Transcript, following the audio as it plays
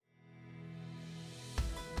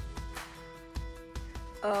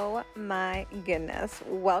Oh my goodness.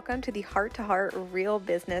 Welcome to the Heart to Heart Real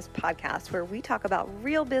Business podcast, where we talk about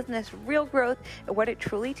real business, real growth, and what it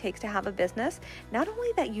truly takes to have a business, not only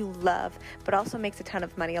that you love, but also makes a ton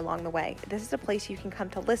of money along the way. This is a place you can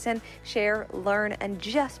come to listen, share, learn, and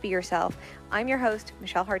just be yourself. I'm your host,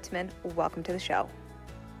 Michelle Hartzman. Welcome to the show.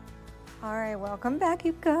 All right, welcome back,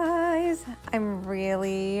 you guys. I'm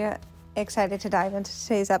really excited to dive into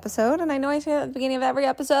today's episode, and I know I say that at the beginning of every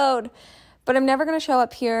episode, but I'm never going to show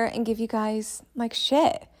up here and give you guys like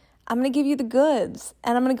shit. I'm going to give you the goods,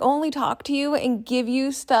 and I'm going to only talk to you and give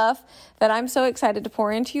you stuff that I'm so excited to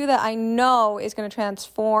pour into you that I know is going to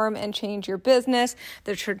transform and change your business,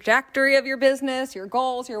 the trajectory of your business, your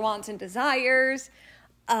goals, your wants and desires.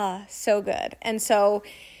 So good. And so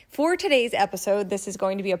for today's episode, this is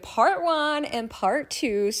going to be a part 1 and part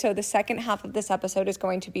 2. So the second half of this episode is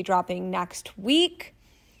going to be dropping next week.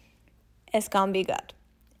 It's going to be good.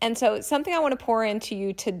 And so something I want to pour into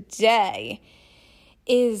you today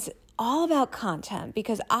is all about content,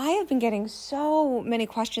 because I have been getting so many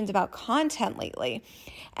questions about content lately.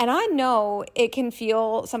 And I know it can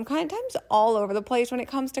feel sometimes all over the place when it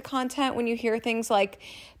comes to content, when you hear things like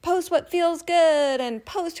post what feels good and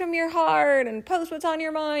post from your heart and post what's on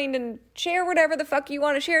your mind and share whatever the fuck you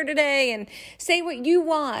want to share today and say what you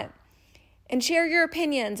want and share your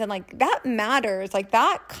opinions. And like that matters. Like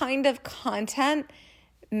that kind of content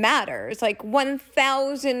matters, like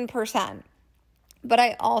 1000%. But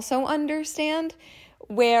I also understand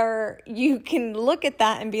where you can look at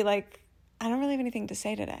that and be like, I don't really have anything to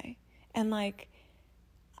say today. And like,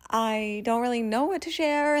 I don't really know what to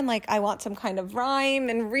share. And like, I want some kind of rhyme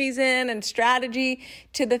and reason and strategy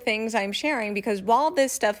to the things I'm sharing, because while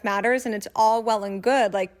this stuff matters and it's all well and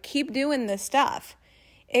good, like keep doing this stuff.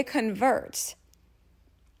 It converts.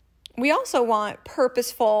 We also want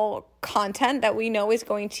purposeful content that we know is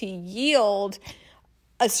going to yield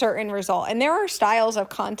a certain result. And there are styles of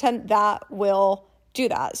content that will do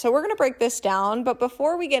that. So we're going to break this down. But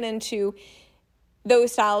before we get into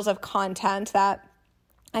those styles of content that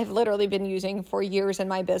I've literally been using for years in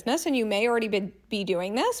my business, and you may already be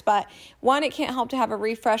doing this, but 1, it can't help to have a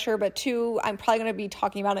refresher, but 2, I'm probably going to be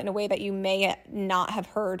talking about it in a way that you may not have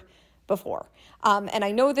heard before. And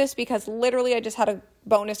I know this because literally I just had a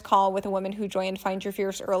bonus call with a woman who joined Find Your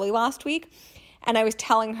Fierce early last week. And I was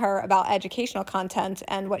telling her about educational content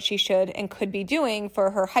and what she should and could be doing for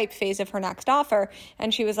her hype phase of her next offer.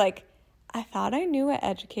 And she was like, I thought I knew what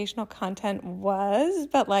educational content was,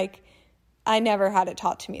 but like I never had it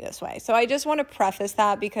taught to me this way. So I just want to preface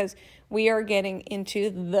that because we are getting into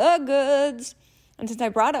the goods. And since I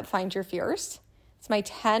brought up Find Your Fierce, it's my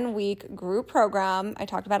 10-week group program. I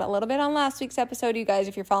talked about it a little bit on last week's episode. You guys,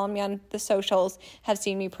 if you're following me on the socials, have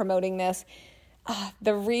seen me promoting this.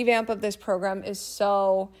 The revamp of this program is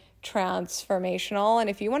so transformational.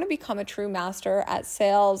 And if you want to become a true master at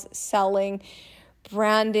sales, selling,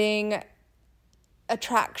 branding,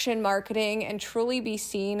 attraction marketing, and truly be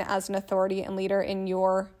seen as an authority and leader in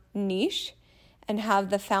your niche and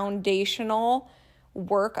have the foundational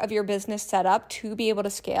work of your business set up to be able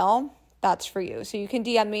to scale, that's for you. So you can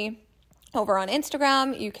DM me over on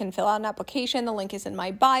Instagram. You can fill out an application. The link is in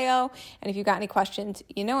my bio. And if you've got any questions,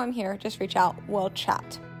 you know I'm here. Just reach out. We'll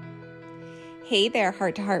chat. Hey there,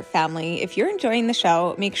 Heart to Heart family. If you're enjoying the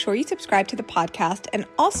show, make sure you subscribe to the podcast and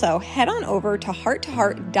also head on over to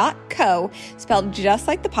hearttoheart.co, spelled just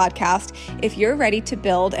like the podcast, if you're ready to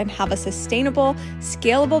build and have a sustainable,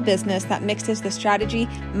 scalable business that mixes the strategy,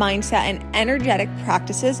 mindset, and energetic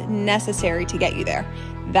practices necessary to get you there.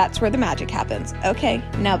 That's where the magic happens. Okay,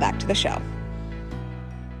 now back to the show.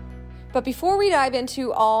 But before we dive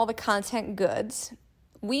into all the content goods,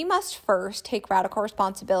 we must first take radical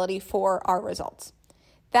responsibility for our results.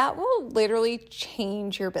 That will literally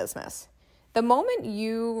change your business. The moment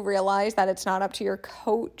you realize that it's not up to your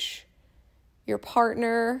coach, your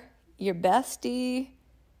partner, your bestie,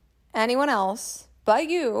 anyone else but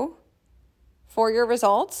you for your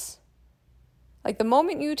results, like the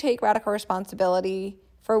moment you take radical responsibility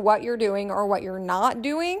for what you're doing or what you're not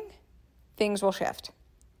doing, things will shift.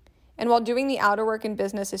 And while doing the outer work in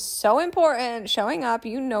business is so important, showing up,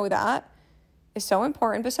 you know that, is so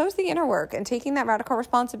important, but so is the inner work and taking that radical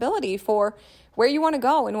responsibility for where you want to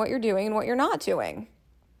go and what you're doing and what you're not doing.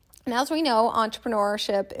 And as we know,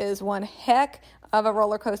 entrepreneurship is one heck of a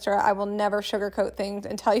roller coaster. I will never sugarcoat things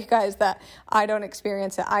and tell you guys that I don't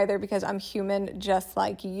experience it either, because I'm human just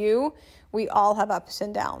like you. We all have ups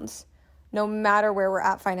and downs. No matter where we're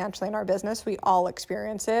at financially in our business, we all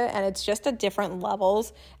experience it. And it's just at different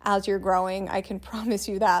levels as you're growing. I can promise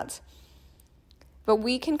you that. But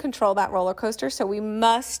we can control that roller coaster, so we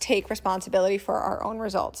must take responsibility for our own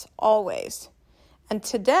results, always. And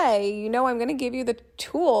today, I'm going to give you the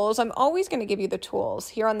tools. I'm always going to give you the tools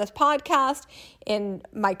here on this podcast, in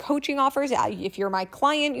my coaching offers. If you're my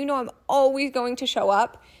client, I'm always going to show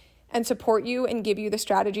up and support you and give you the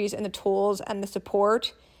strategies and the tools and the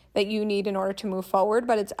support that you need in order to move forward,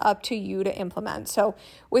 but it's up to you to implement. So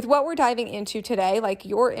with what we're diving into today, like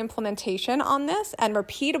your implementation on this and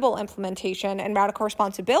repeatable implementation and radical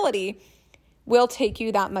responsibility will take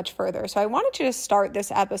you that much further. So I wanted to just start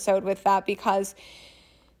this episode with that because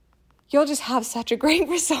you'll just have such a great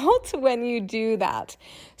result when you do that.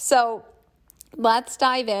 So let's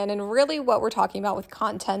dive in. And really what we're talking about with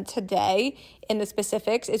content today in the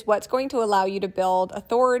specifics is what's going to allow you to build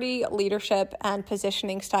authority, leadership, and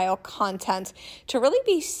positioning style content to really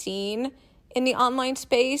be seen in the online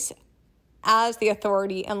space as the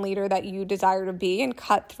authority and leader that you desire to be, and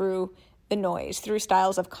cut through the noise through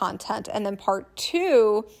styles of content. And then part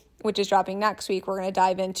 2, which is dropping next week, we're going to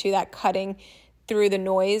dive into that cutting through the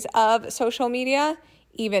noise of social media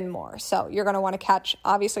even more. So you're going to want to catch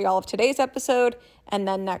obviously all of today's episode, and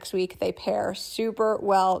then next week they pair super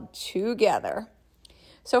well together.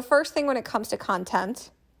 So first thing when it comes to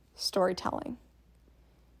content, storytelling.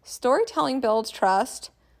 Storytelling builds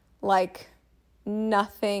trust like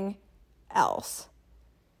nothing else.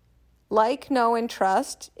 Like, know, and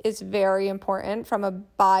trust is very important from a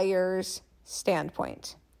buyer's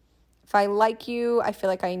standpoint. If I like you, I feel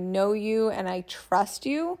like I know you, and I trust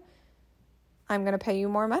you, I'm going to pay you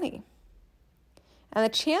more money. And the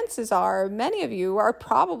chances are many of you are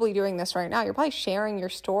probably doing this right now. You're probably sharing your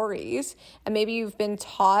stories, and maybe you've been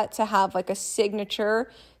taught to have like a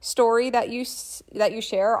signature story that you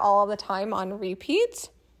share all of the time on repeats,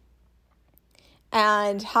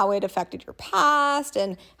 and how it affected your past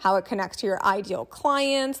and how it connects to your ideal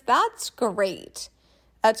clients. That's great.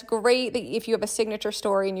 That's great that if you have a signature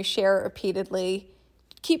story and you share it repeatedly,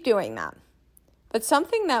 keep doing that. But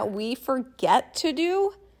something that we forget to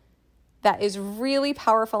do that is really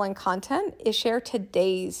powerful in content is share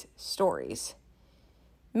today's stories.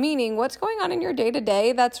 Meaning, what's going on in your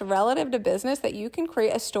day-to-day that's relative to business that you can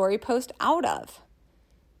create a story post out of.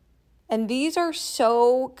 And these are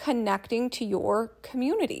so connecting to your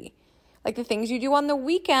community. Like the things you do on the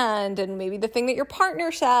weekend, and maybe the thing that your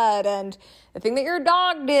partner said, and the thing that your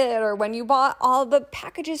dog did, or when you bought all the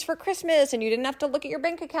packages for Christmas and you didn't have to look at your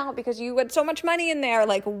bank account because you had so much money in there.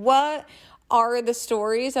 Like, what are the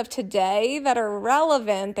stories of today that are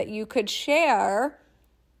relevant that you could share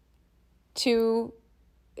to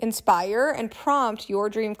inspire and prompt your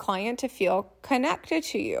dream client to feel connected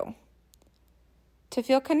to you? To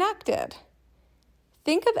feel connected.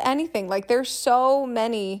 Think of anything. Like, there's so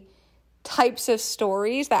many types of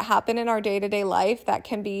stories that happen in our day-to-day life that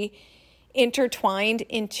can be intertwined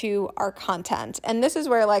into our content. And this is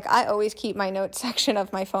where I always keep my notes section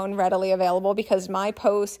of my phone readily available, because my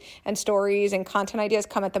posts and stories and content ideas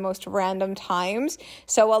come at the most random times.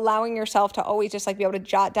 So allowing yourself to always just be able to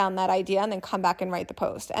jot down that idea and then come back and write the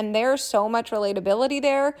post. And there's so much relatability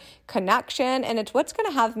there, connection, and it's what's going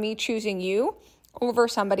to have me choosing you over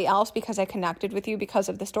somebody else because I connected with you because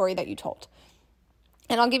of the story that you told.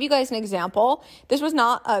 And I'll give you guys an example. This was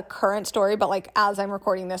not a current story, but as I'm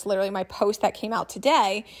recording this, literally my post that came out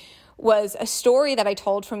today was a story that I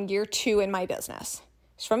told from year 2 in my business.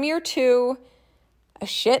 It's from year 2, a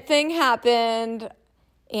shit thing happened,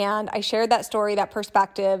 and I shared that story, that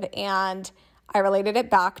perspective, and I related it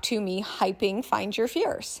back to me hyping Find Your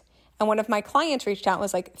Fierce. And one of my clients reached out and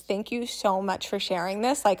was like, thank you so much for sharing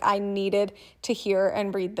this. I needed to hear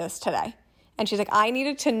and read this today. And she's like, I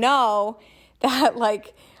needed to know that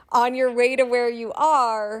on your way to where you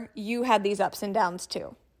are, you had these ups and downs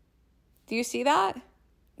too. Do you see that?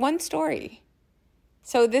 One story.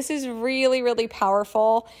 So this is really, really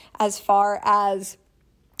powerful as far as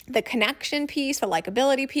the connection piece, the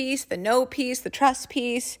likability piece, the know piece, the trust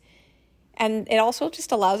piece. And it also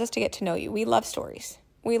just allows us to get to know you. We love stories.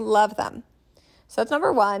 We love them. So that's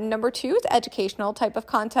number 1. Number 2 is educational type of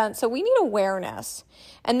content. So we need awareness.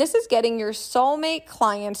 And this is getting your soulmate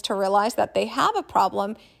clients to realize that they have a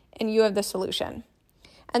problem and you have the solution.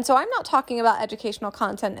 And so I'm not talking about educational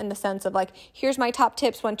content in the sense of here's my top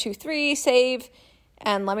tips, 1, 2, 3, save,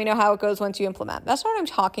 and let me know how it goes once you implement. That's not what I'm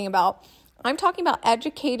talking about. I'm talking about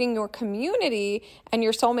educating your community and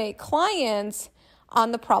your soulmate clients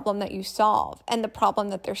on the problem that you solve and the problem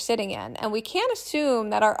that they're sitting in. And we can't assume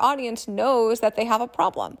that our audience knows that they have a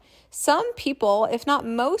problem. Some people, if not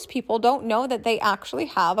most people, don't know that they actually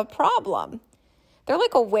have a problem. They're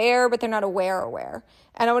aware, but they're not aware.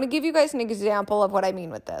 And I want to give you guys an example of what I mean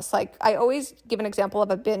with this. I always give an example of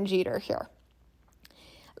a binge eater here.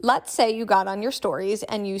 Let's say you got on your stories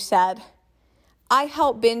and you said, I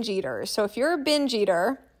help binge eaters. So if you're a binge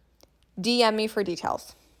eater, DM me for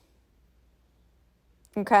details.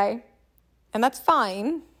 Okay? And that's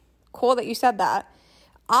fine. Cool that you said that.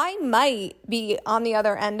 I might be on the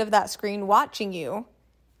other end of that screen watching you,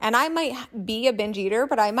 and I might be a binge eater,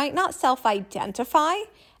 but I might not self-identify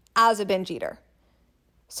as a binge eater.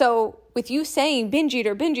 So with you saying binge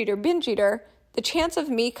eater, binge eater, binge eater, the chance of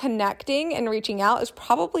me connecting and reaching out is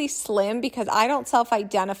probably slim because I don't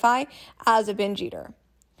self-identify as a binge eater.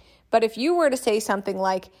 But if you were to say something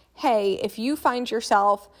like, hey, if you find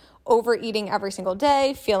yourself overeating every single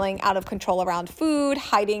day, feeling out of control around food,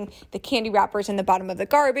 hiding the candy wrappers in the bottom of the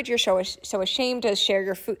garbage, you're so ashamed to share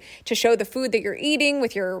your food, to show the food that you're eating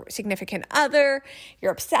with your significant other,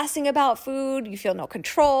 you're obsessing about food, you feel no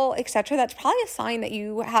control, etc. That's probably a sign that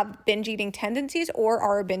you have binge eating tendencies or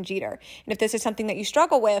are a binge eater. And if this is something that you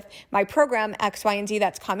struggle with, my program X, Y, and Z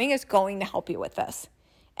that's coming is going to help you with this.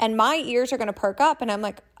 And my ears are going to perk up and I'm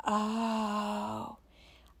like, oh,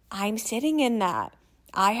 I'm sitting in that.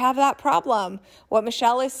 I have that problem. What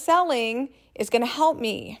Michelle is selling is going to help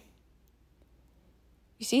me.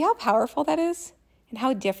 You see how powerful that is and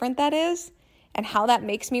how different that is and how that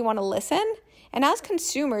makes me want to listen? And as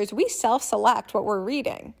consumers, we self-select what we're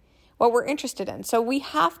reading, what we're interested in. So we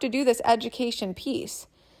have to do this education piece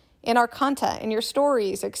in our content, in your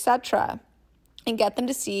stories, etc., and get them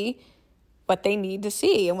to see what they need to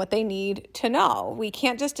see and what they need to know. We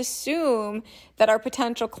can't just assume that our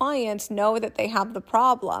potential clients know that they have the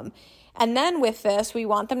problem. And then with this, we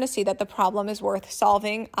want them to see that the problem is worth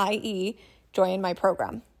solving, i.e., join my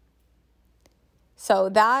program. So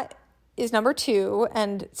that is number 2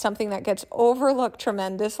 and something that gets overlooked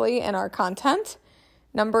tremendously in our content.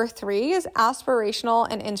 Number 3 is aspirational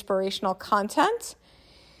and inspirational content.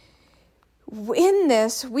 In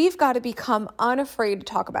this, we've got to become unafraid to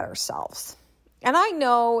talk about ourselves. And I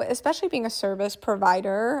know, especially being a service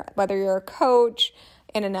provider, whether you're a coach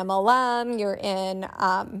in an MLM, you're in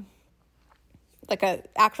like an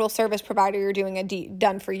actual service provider, you're doing a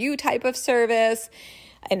done-for-you type of service,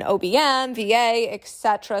 an OBM, VA,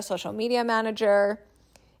 etc., social media manager,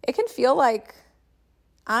 it can feel like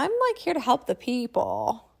I'm like here to help the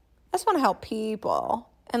people. I just want to help people.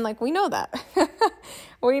 And like we know that.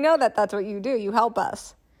 We know that that's what you do. You help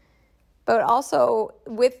us. But also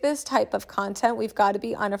with this type of content, we've got to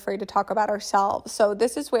be unafraid to talk about ourselves. So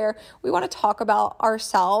this is where we want to talk about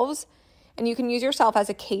ourselves, and you can use yourself as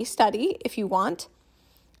a case study if you want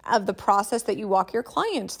of the process that you walk your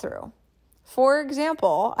clients through. For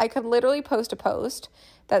example, I could literally post a post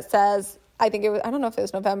that says, I don't know if it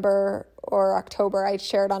was November or October, I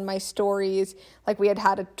shared on my stories, like we had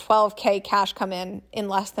a $12K cash come in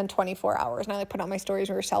less than 24 hours. And I put on my stories,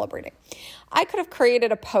 we were celebrating. I could have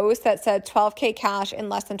created a post that said 12K cash in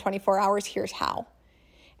less than 24 hours, here's how.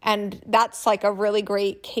 And that's like a really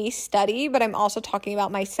great case study, but I'm also talking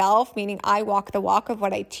about myself, meaning I walk the walk of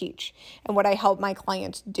what I teach and what I help my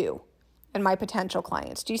clients do and my potential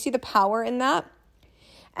clients. Do you see the power in that?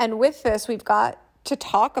 And with this, we've got to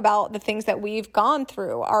talk about the things that we've gone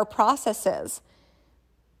through, our processes,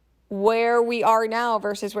 where we are now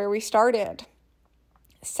versus where we started.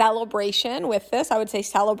 Celebration with this, I would say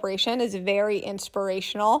celebration is very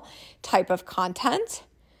inspirational type of content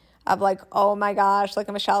of like, oh my gosh, look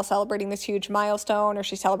at Michelle celebrating this huge milestone, or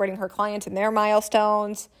she's celebrating her clients and their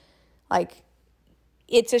milestones. Like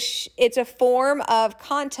it's a form of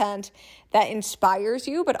content that inspires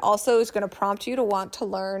you, but also is going to prompt you to want to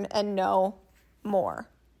learn and know more.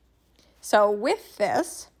 So with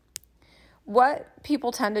this, what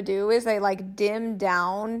people tend to do is they like dim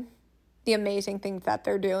down the amazing things that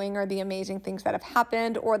they're doing or the amazing things that have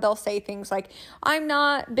happened, or they'll say things like, I'm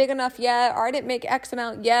not big enough yet, or I didn't make X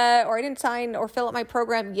amount yet, or I didn't sign or fill up my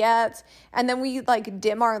program yet. And then we like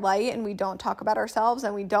dim our light and we don't talk about ourselves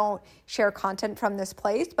and we don't share content from this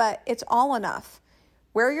place, but it's all enough.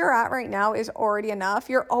 Where you're at right now is already enough.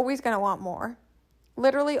 You're always going to want more.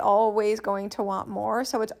 Literally always going to want more.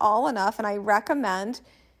 So it's all enough. And I recommend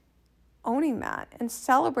owning that and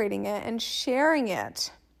celebrating it and sharing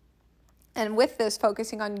it. And with this,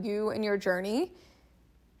 focusing on you and your journey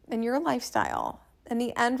and your lifestyle and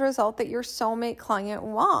the end result that your soulmate client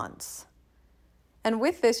wants. And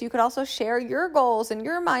with this, you could also share your goals and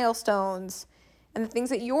your milestones and the things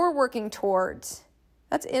that you're working towards.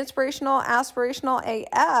 That's inspirational, aspirational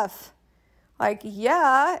AF. Like,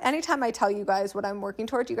 yeah, anytime I tell you guys what I'm working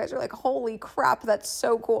towards, you guys are like, holy crap, that's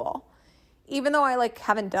so cool. Even though I like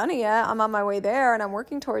haven't done it yet, I'm on my way there and I'm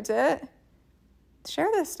working towards it. Share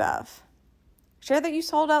this stuff. Share that you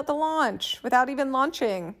sold out the launch without even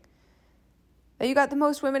launching. That you got the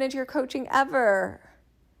most women into your coaching ever.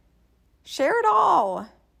 Share it all.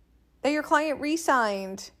 that your client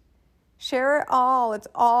re-signed. Share it all. It's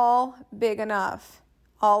all big enough.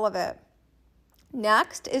 All of it.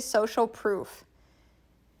 Next is social proof.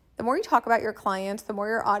 The more you talk about your clients, the more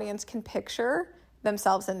your audience can picture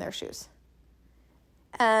themselves in their shoes.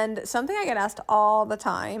 And something I get asked all the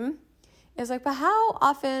time is like, but how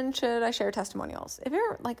often should I share testimonials? If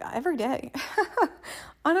you're like every day,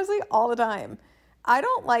 honestly, all the time. I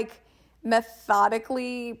don't like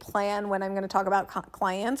methodically plan when I'm going to talk about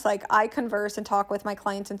clients. Like I converse and talk with my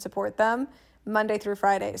clients and support them Monday through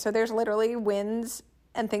Friday. So there's literally wins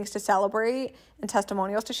and things to celebrate and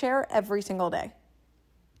testimonials to share every single day.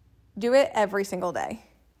 Do it every single day.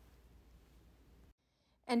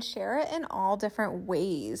 And share it in all different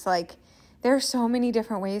ways. Like there are so many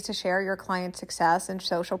different ways to share your client's success and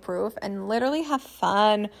social proof, and literally have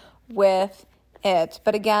fun with it.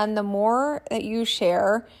 But again, the more that you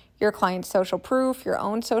share your client's social proof, your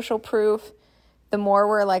own social proof, the more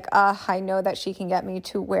we're like, I know that she can get me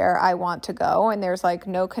to where I want to go. And there's like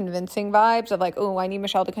no convincing vibes of like, oh, I need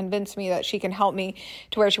Michelle to convince me that she can help me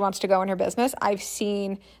to where she wants to go in her business. I've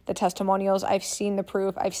seen the testimonials. I've seen the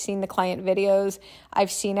proof. I've seen the client videos.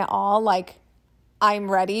 I've seen it all. Like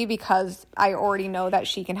I'm ready because I already know that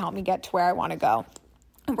she can help me get to where I want to go.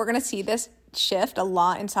 And we're going to see this shift a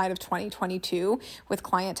lot inside of 2022 with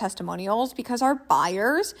client testimonials because our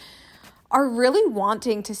buyers are really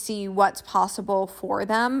wanting to see what's possible for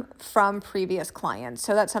them from previous clients.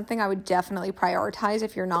 So that's something I would definitely prioritize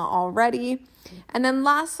if you're not already. And then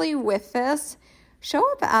lastly with this, show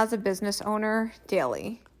up as a business owner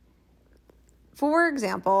daily. For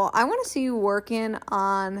example, I want to see you working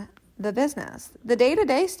on the business. The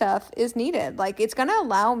day-to-day stuff is needed. Like it's going to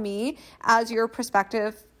allow me as your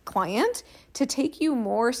prospective client to take you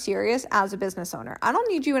more serious as a business owner. I don't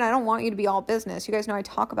need you and I don't want you to be all business. You guys know I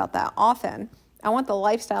talk about that often. I want the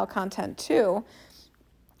lifestyle content too.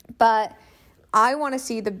 But I want to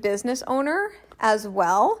see the business owner as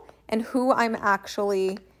well and who I'm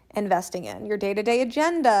actually investing in. Your day-to-day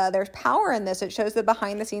agenda, there's power in this. It shows the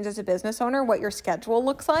behind the scenes as a business owner, what your schedule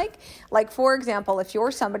looks like. Like for example, if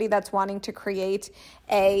you're somebody that's wanting to create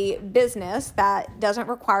a business that doesn't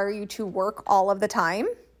require you to work all of the time,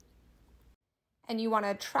 and you want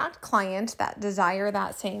to attract clients that desire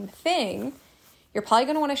that same thing, you're probably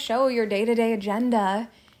going to want to show your day-to-day agenda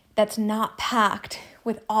that's not packed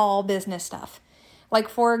with all business stuff. Like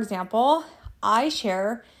for example, I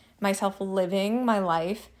share myself living my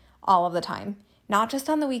life all of the time, not just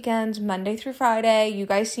on the weekends, Monday through Friday. You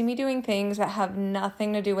guys see me doing things that have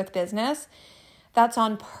nothing to do with business. That's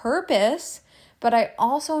on purpose, but I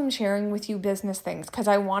also am sharing with you business things because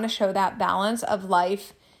I want to show that balance of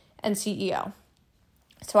life and CEO.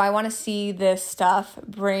 So I want to see this stuff,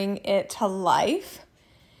 bring it to life.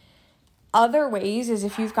 Other ways is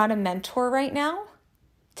if you've got a mentor right now,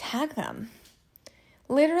 tag them.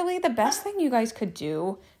 Literally the best thing you guys could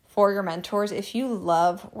do for your mentors, if you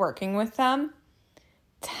love working with them,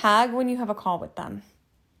 tag when you have a call with them.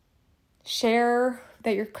 Share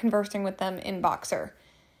that you're conversing with them in Boxer.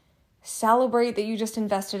 Celebrate that you just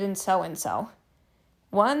invested in so-and-so.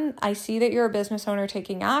 One, I see that you're a business owner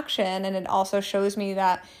taking action, and it also shows me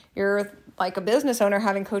that you're like a business owner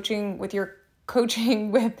having coaching with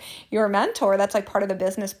your mentor. That's like part of the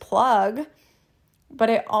business plug, but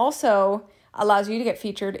it also allows you to get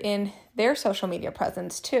featured in their social media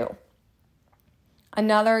presence too.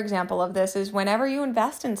 Another example of this is whenever you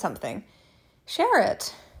invest in something, share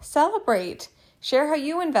it, celebrate, share how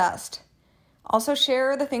you invest. Also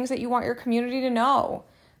share the things that you want your community to know.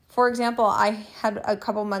 For example, I had a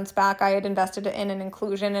couple months back, I had invested in an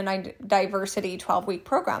inclusion and diversity 12-week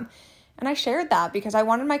program. And I shared that because I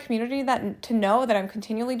wanted my community to know that I'm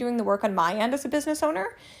continually doing the work on my end as a business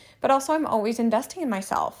owner, but also I'm always investing in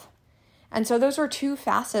myself. And so those are two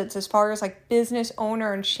facets as far as like business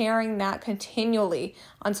owner and sharing that continually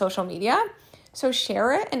on social media. So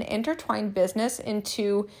share it and intertwine business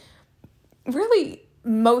into really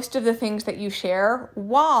most of the things that you share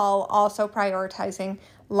while also prioritizing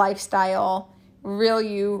lifestyle, real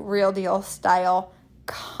you, real deal style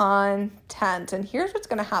content. And here's what's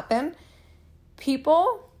going to happen.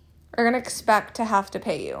 People are going to expect to have to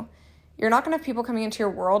pay you. You're not going to have people coming into your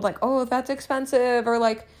world like, oh, that's expensive, or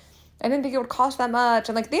like, I didn't think it would cost that much.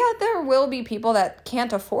 And like, yeah, there will be people that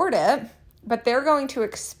can't afford it, but they're going to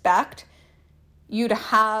expect you to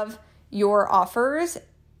have your offers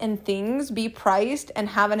and things be priced and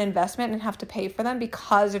have an investment and have to pay for them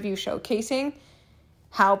because of you showcasing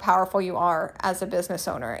how powerful you are as a business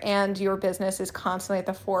owner. And your business is constantly at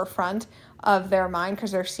the forefront of their mind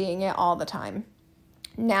because they're seeing it all the time.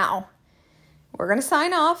 Now, we're going to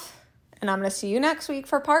sign off, and I'm going to see you next week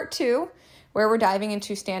for part 2. where we're diving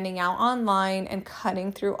into standing out online and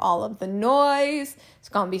cutting through all of the noise. It's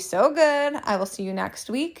going to be so good. I will see you next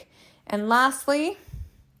week. And lastly,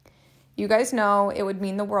 you guys know it would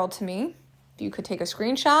mean the world to me if you could take a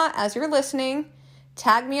screenshot as you're listening,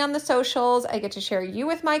 tag me on the socials. I get to share you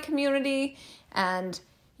with my community, and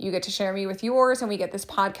you get to share me with yours, and we get this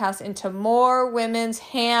podcast into more women's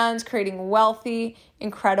hands, creating wealthy,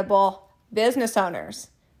 incredible business owners.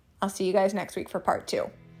 I'll see you guys next week for part 2.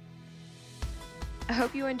 I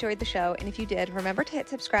hope you enjoyed the show, and if you did, remember to hit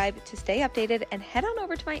subscribe to stay updated, and head on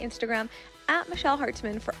over to my Instagram at Michelle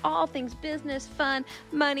Hartzman for all things business, fun,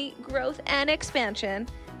 money, growth, and expansion,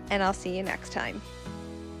 and I'll see you next time.